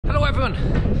Hello everyone,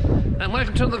 and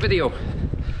welcome to another video.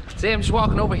 Today I'm just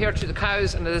walking over here to the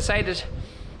cows, and I decided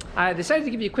to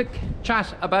give you a quick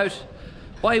chat about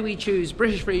why we choose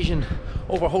British Friesian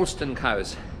over Holstein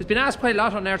cows. It's been asked quite a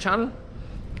lot on our channel,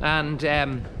 and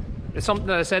it's something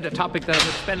that I said, a topic that I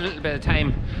would spend a little bit of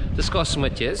time discussing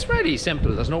with you. It's really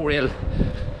simple, there's no real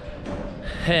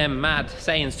mad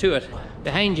science to it.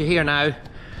 Behind you here now,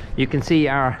 you can see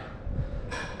our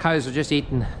cows are just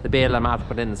eating the bale I'm out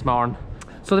put in this morning.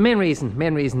 So the main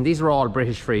reason, these are all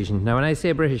British Friesian. Now when I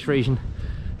say British Friesian,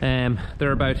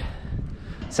 they're about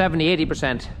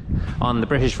 70–80% on the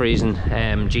British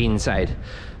Friesian gene side.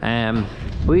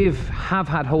 We have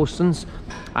had Holsteins.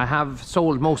 I have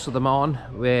sold most of them on.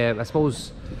 I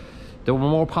suppose they were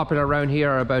more popular around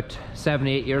here about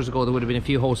 7–8 years ago. There would have been a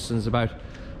few Holsteins about,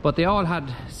 but they all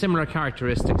had similar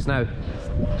characteristics. Now,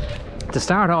 to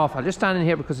start off, I'll just stand in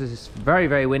here because it's very,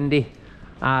 very windy,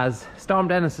 as Storm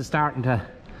Dennis is starting to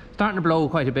blow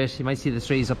quite a bit. You might see the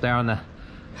trees up there on the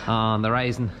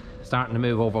horizon starting to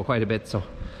move over quite a bit, so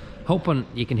hoping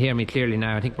you can hear me clearly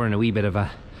now. I think we're in a wee bit of a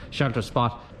shelter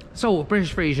spot. So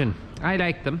British Friesian, I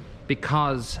like them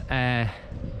because they're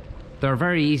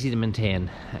very easy to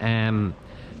maintain.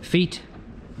 Feet,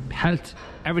 health,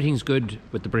 everything's good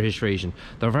with the British Friesian.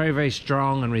 They're a very, very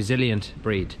strong and resilient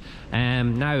breed.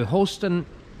 Now Holstein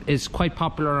is quite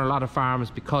popular on a lot of farms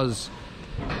because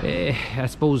I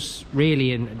suppose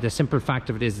really in the simple fact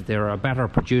of it is that they're a better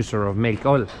producer of milk,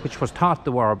 which was thought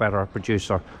they were a better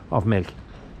producer of milk,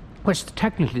 which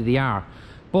technically they are,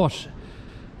 but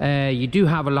you do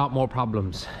have a lot more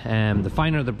problems. The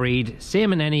finer the breed,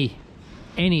 same in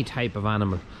any type of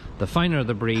animal, the finer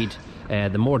the breed,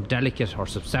 the more delicate or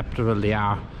susceptible they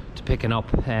are to picking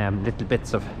up little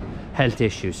bits of health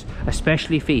issues,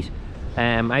 especially feet.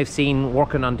 I've seen,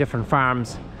 working on different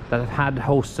farms that have had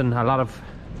Holstein, a lot of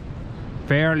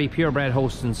fairly purebred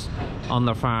Holsteins on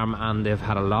their farm, and they've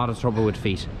had a lot of trouble with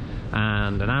feet.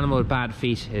 And an animal with bad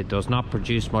feet, it does not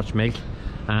produce much milk,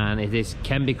 and it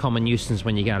can become a nuisance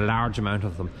when you get a large amount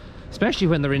of them, especially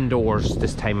when they're indoors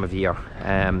this time of year.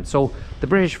 So the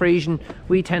British Friesian,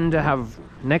 we tend to have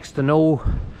next to no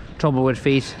trouble with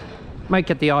feet. Might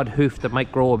get the odd hoof that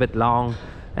might grow a bit long.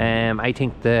 I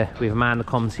think we have a man that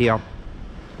comes here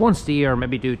once a year,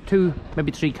 maybe do 2,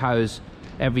 maybe 3 cows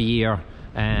every year,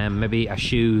 maybe a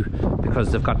shoe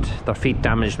because they've got their feet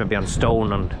damaged, maybe on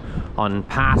stone and on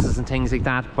passes and things like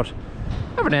that. But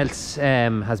everything else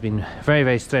has been very,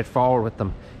 very straightforward with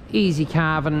them. Easy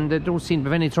calving, they don't seem to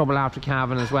have any trouble after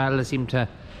calving as well. They seem to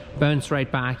bounce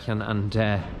right back and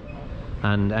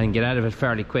get out of it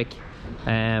fairly quick.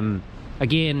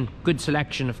 Again, good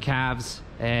selection of calves.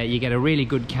 You get a really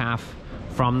good calf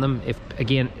from them.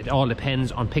 Again, it all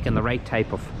depends on picking the right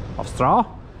type of straw.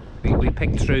 We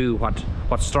picked through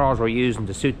what straws we're using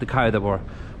to suit the cow that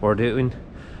we're doing,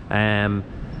 and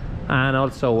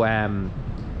also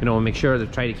you know, make sure to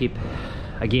try to keep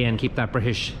that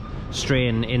British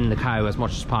strain in the cow as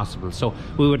much as possible. So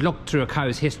we would look through a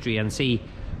cow's history and see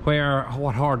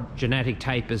what her genetic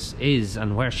type is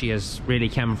and where she has really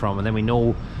come from, and then we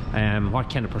know what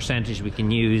kind of percentage we can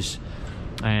use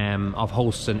of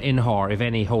Holstein in her, if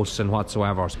any Holstein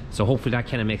whatsoever. So hopefully that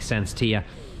kind of makes sense to you.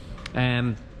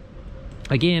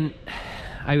 Again,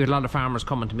 I have a lot of farmers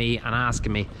coming to me and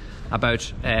asking me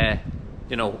about,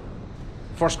 you know,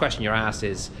 first question you're asked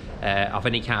is of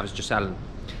any calves you're selling,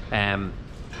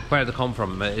 where they come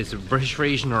from. Is it a British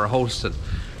Friesian or a Holstein?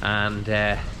 And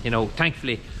you know,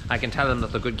 thankfully I can tell them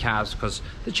that they're good calves, because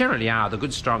they generally are. They're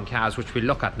good strong calves, which we'll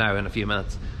look at now in a few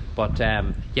minutes. But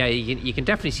yeah, you can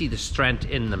definitely see the strength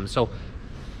in them. So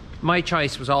my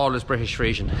choice was always British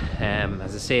Friesian.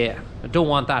 As I say, I don't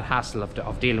want that hassle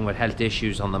of dealing with health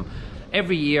issues on them.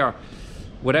 Every year,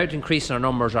 without increasing our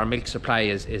numbers, our milk supply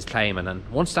is climbing, and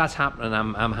once that's happening,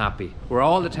 I'm happy. We're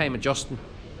all the time adjusting,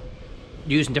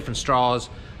 using different straws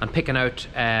and picking out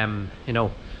you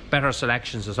know, better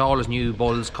selections. There's always new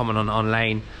bulls coming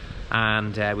online,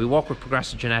 and we work with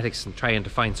Progressive Genetics and trying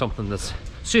to find something that's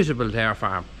suitable to our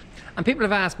farm. And people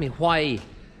have asked me why,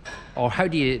 or how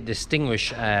do you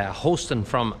distinguish a Holstein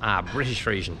from a British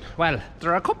Friesian? Well,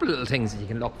 there are a couple of little things that you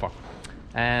can look for,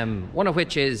 one of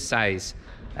which is size.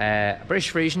 A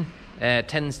British Friesian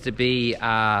tends to be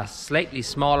a slightly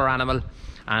smaller animal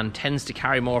and tends to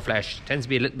carry more flesh, tends to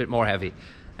be a little bit more heavy,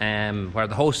 where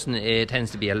the Holstein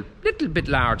tends to be a little bit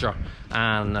larger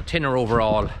and a thinner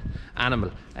overall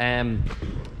animal.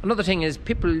 Another thing is,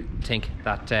 people think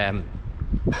that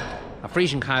a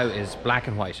Friesian cow is black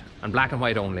and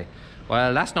white only.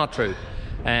 Well, that's not true.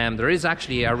 There is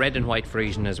actually a red and white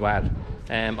Friesian as well,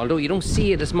 although you don't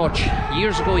see it as much.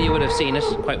 Years ago you would have seen it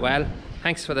quite well.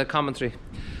 Thanks for the commentary.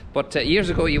 But years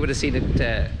ago you would have seen it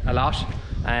a lot,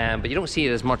 but you don't see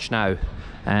it as much now.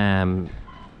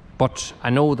 But I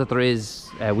know that there is,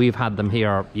 we've had them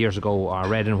here years ago,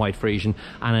 red and white Friesian,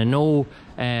 and I know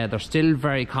they're still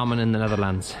very common in the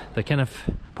Netherlands. They kind of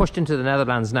pushed into the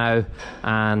Netherlands now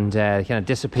and kind of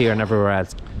disappear and everywhere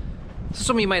else. So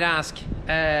some of you might ask,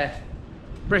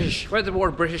 British, where did the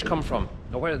word British come from?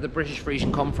 Or where did the British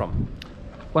Friesian come from?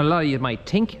 Well, a lot of you might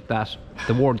think that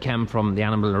the word came from the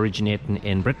animal originating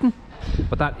in Britain,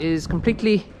 but that is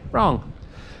completely wrong.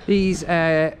 These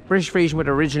British Friesian would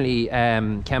originally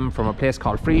came from a place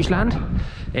called Friesland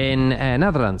in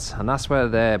Netherlands, and that's where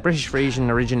the British Friesian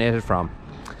originated from.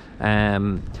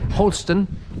 Holstein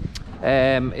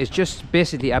is just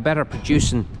basically a better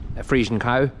producing Friesian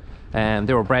cow.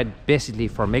 They were bred basically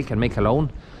for milk and milk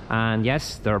alone, and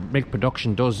yes, their milk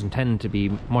production does tend to be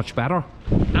much better.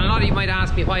 And a lot of you might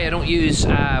ask me why I don't use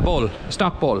a bull, a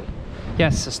stock bull.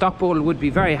 Yes, a stock bull would be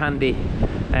very handy,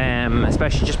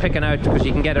 especially just picking out, because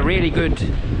you can get a really good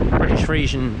British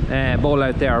Friesian bull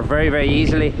out there very, very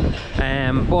easily.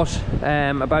 But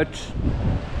about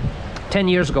 10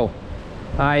 years ago,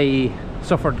 I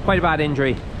suffered quite a bad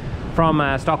injury from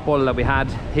a stock bull that we had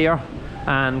here,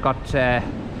 and got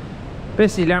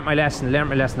basically learnt my lesson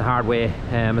the hard way,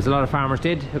 as a lot of farmers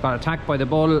did, who got attacked by the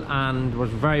bull and was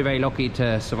very, very lucky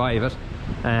to survive it.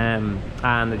 And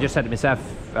I just said to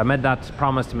myself, I made that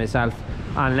promise to myself,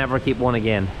 I'll never keep one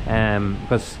again,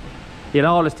 because you'll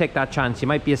always take that chance. You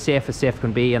might be as safe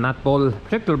can be, and that bull,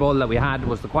 particular bull that we had,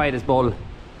 was the quietest bull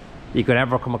you could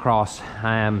ever come across.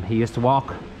 He used to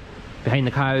walk behind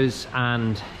the cows,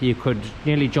 and you could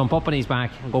nearly jump up on his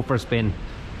back and go for a spin.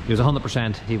 He was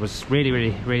 100%. He was really,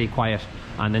 really, really quiet.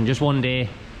 And then just one day,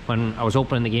 when I was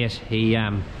opening the gate, he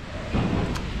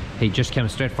just came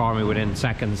straight for me within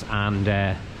seconds, and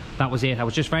that was it. I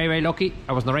was just very, very lucky.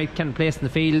 I was in the right kind of place in the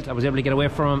field. I was able to get away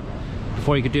from him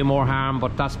before he could do more harm,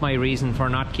 but that's my reason for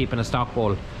not keeping a stock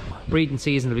bull. Breeding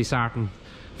season will be starting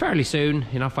fairly soon.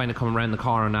 You're not finding it coming around the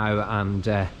corner now,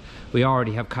 and we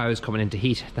already have cows coming into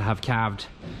heat that have calved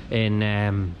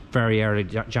in very early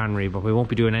January, but we won't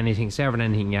be doing anything, serving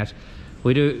anything yet.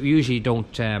 We usually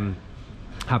don't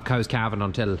have cows calving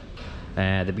until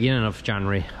the beginning of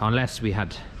January, unless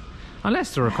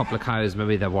there were a couple of cows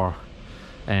maybe that were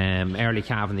early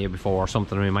calving the year before or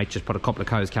something. We might just put a couple of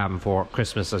cows calving for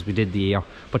Christmas, as we did the year.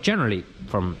 But generally,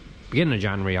 from beginning of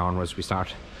January onwards, we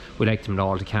like them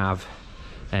all to calve,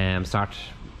 start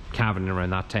calving around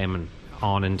that time, and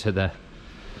on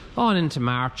into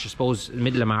March, I suppose,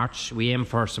 middle of March. We aim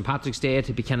for St. Patrick's Day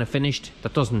to be kind of finished.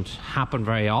 That doesn't happen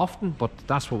very often, but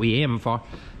that's what we aim for.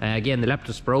 Again, the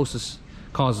leptospirosis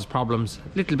causes problems,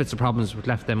 little bits of problems with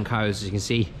left them cows. As you can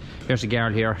see, here's a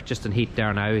girl here just in heat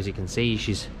there now. As you can see,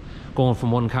 she's going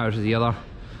from one cow to the other.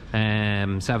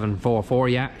 744,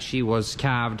 yeah, she was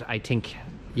calved, I think,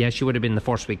 yeah, she would have been the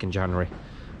first week in January.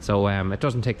 So it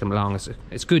doesn't take them long.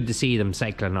 It's good to see them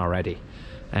cycling already.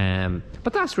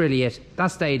 But that's really it.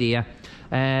 That's the idea.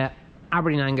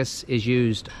 Aberdeen Angus is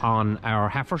used on our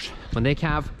heifers when they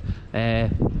calve.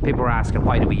 People are asking,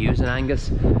 why do we use an Angus?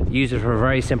 Use it for a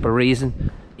very simple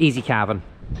reason: easy calving.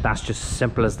 That's just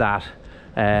simple as that.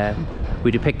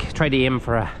 We do try to aim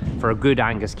for a good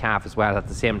Angus calf as well at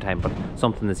the same time, but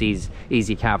something that's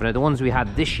easy calving. Now, the ones we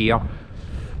had this year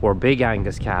were big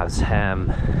Angus calves.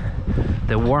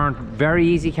 They weren't very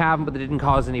easy calving, but they didn't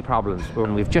cause any problems.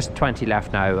 We've just 20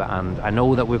 left now, and I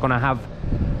know that we're going to have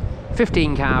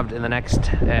 15 calved in the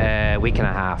next week and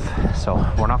a half. So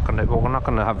we're not going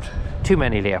to have too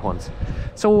many late ones.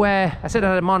 So I said I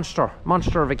had a monster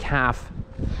of a calf,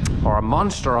 or a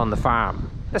monster on the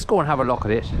farm. Let's go and have a look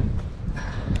at it.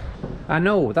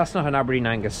 No, that's not an Aberdeen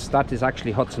Angus. That is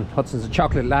actually Hudson. Hudson's a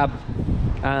chocolate lab,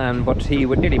 but he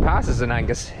would nearly pass as an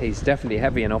Angus. He's definitely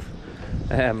heavy enough.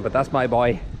 But that's my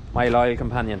boy, my loyal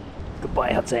companion.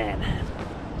 Goodbye, Hudson.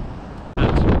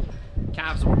 And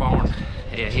calves were born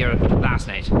here last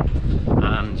night,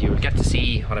 and you'll get to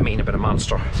see what I mean about a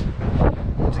monster.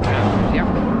 There's a calf right here,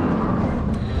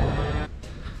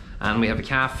 and we have a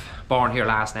calf born here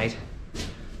last night.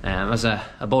 It was a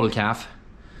bull calf.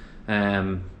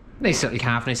 Nice little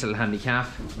calf, nice little handy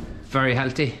calf, very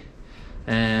healthy.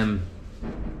 Yeah,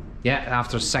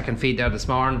 after second feed there this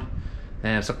morning,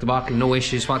 sucked the bottle, no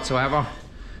issues whatsoever.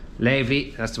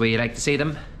 Lively, that's the way you like to see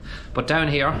them. But down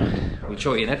here, we'll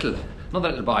show you another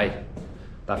little boy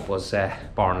that was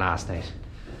born last night.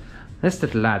 This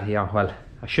little lad here, well,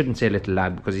 I shouldn't say little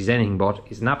lad because he's anything but,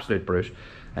 he's an absolute brute.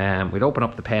 We'll open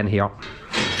up the pen here.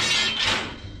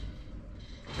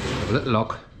 Have a little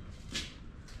look.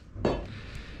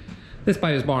 This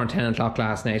boy was born at 10 o'clock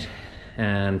last night,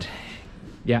 and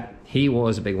yeah, he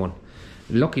was a big one.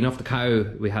 lucky enough the cow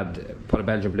we had put a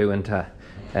Belgian Blue into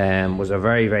was a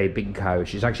very, very big cow.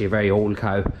 She's actually a very old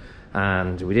cow,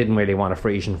 and we didn't really want a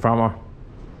Friesian from her,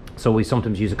 so we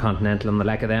sometimes use a Continental on the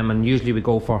leg of them, and usually we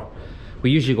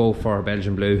usually go for a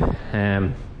Belgian Blue.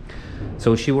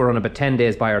 So she were on about 10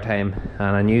 days by her time,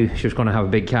 and I knew she was going to have a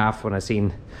big calf when I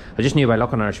just knew by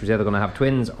looking at her she was either going to have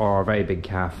twins or a very big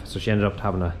calf. So she ended up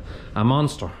having a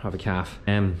monster of a calf.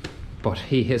 But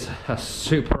he is a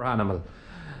super animal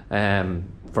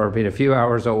for being a few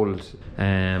hours old.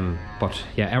 But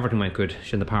yeah, everything went good.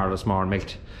 She in the parlour this morning,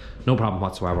 milked, no problem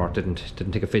whatsoever. Didn't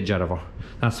take a fidge out of her.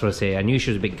 That's what I say. I knew she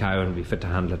was a big cow and be fit to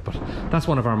handle it, but that's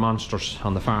one of our monsters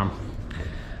on the farm.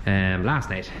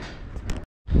 Last night.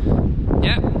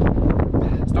 Yeah,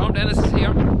 Storm Dennis is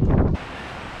here.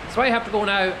 So I have to go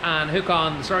now and hook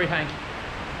on the slurry tank,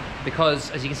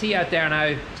 because as you can see out there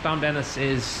now, Storm Dennis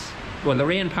is, well, the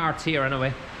rain part's here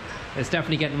anyway. It's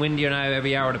definitely getting windier now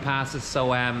every hour that passes,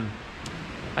 so I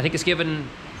think it's given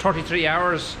 33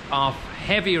 hours of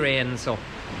heavy rain, so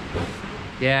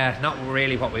yeah, not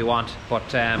really what we want, but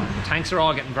tanks are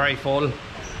all getting very full.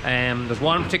 There's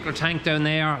one particular tank down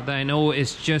there that I know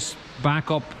is just back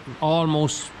up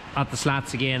almost at the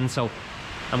slats again, so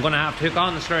I'm going to have to hook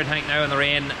on the slurry tank now in the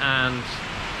rain and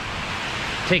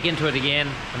take into it again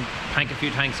and tank a few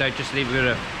tanks out just to leave a bit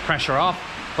of pressure off.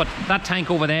 But that tank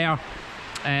over there,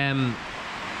 on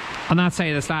that side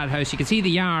of the slat house, you can see the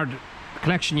yard, the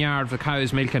collection yard for the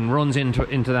cows milking runs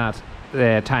into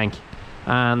that tank,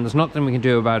 and there's nothing we can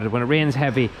do about it. When it rains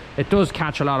heavy, it does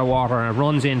catch a lot of water and it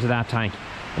runs into that tank.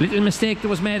 A little mistake that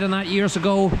was made on that years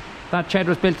ago. That shed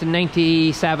was built in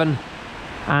 97,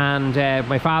 and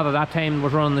my father that time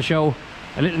was running the show.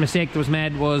 A little mistake that was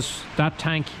made was that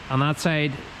tank on that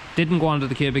side didn't go onto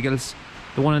the cubicles.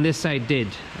 The one on this side did.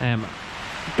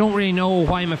 Don't really know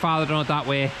why my father done it that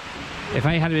way. If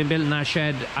I had been building that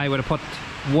shed, I would have put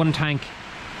one tank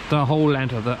the whole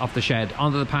length of the shed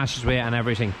onto the passageway and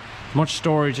everything. As much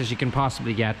storage as you can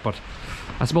possibly get, but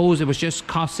I suppose it was just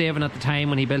cost saving at the time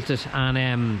when he built it,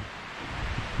 and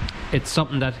it's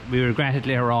something that we regretted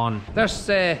later on. There's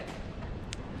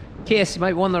case. You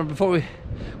might wonder, before we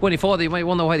go any further, you might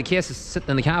wonder why the case is sitting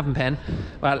in the calving pen.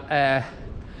 Well,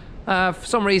 for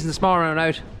some reason this morning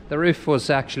out, the roof was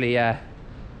actually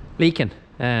leaking.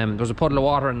 There was a puddle of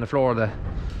water in the floor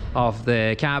of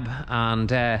the cab,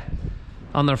 and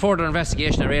on the further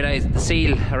investigation I realised the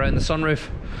seal around the sunroof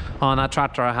on that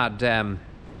tractor had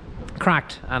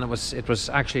cracked, and it was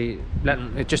actually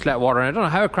just let water in. I don't know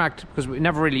how it cracked, because we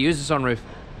never really used the sunroof,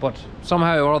 but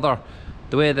somehow or other,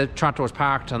 the way the tractor was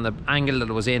parked and the angle that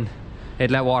it was in,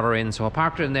 it let water in. So I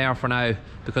parked it in there for now,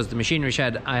 because the machinery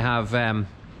shed, I have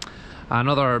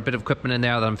another bit of equipment in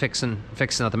there that I'm fixing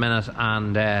at the minute,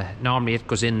 and normally it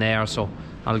goes in there, so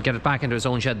I'll get it back into its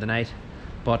own shed tonight.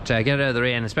 But get it out of the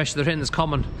rain, especially the rain that's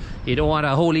coming. You don't want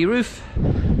a holy roof.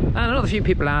 And another few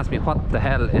people ask me, what the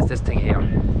hell is this thing here?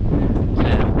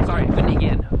 Sorry, windy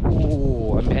again.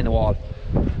 Oh, I'm behind the wall.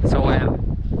 So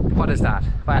what is that?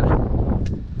 Well,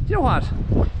 you know what?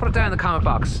 Put it down in the comment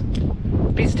box.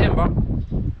 Piece of timber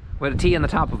with a T on the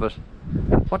top of it.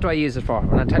 What do I use it for?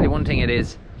 And I'll tell you one thing,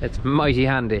 it's mighty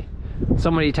handy.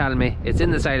 Somebody tell me, it's in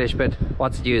the silage pit,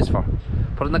 what's it used for?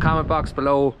 Put it in the comment box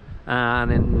below,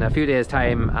 and in a few days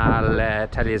time I'll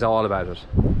tell you all about it.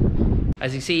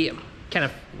 As you see, I'm kind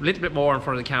of a little bit more in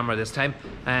front of the camera this time.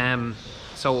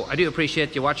 So I do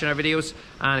appreciate you watching our videos,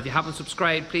 and if you haven't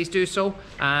subscribed, please do so.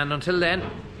 And until then,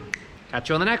 catch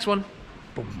you on the next one.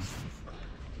 Boom.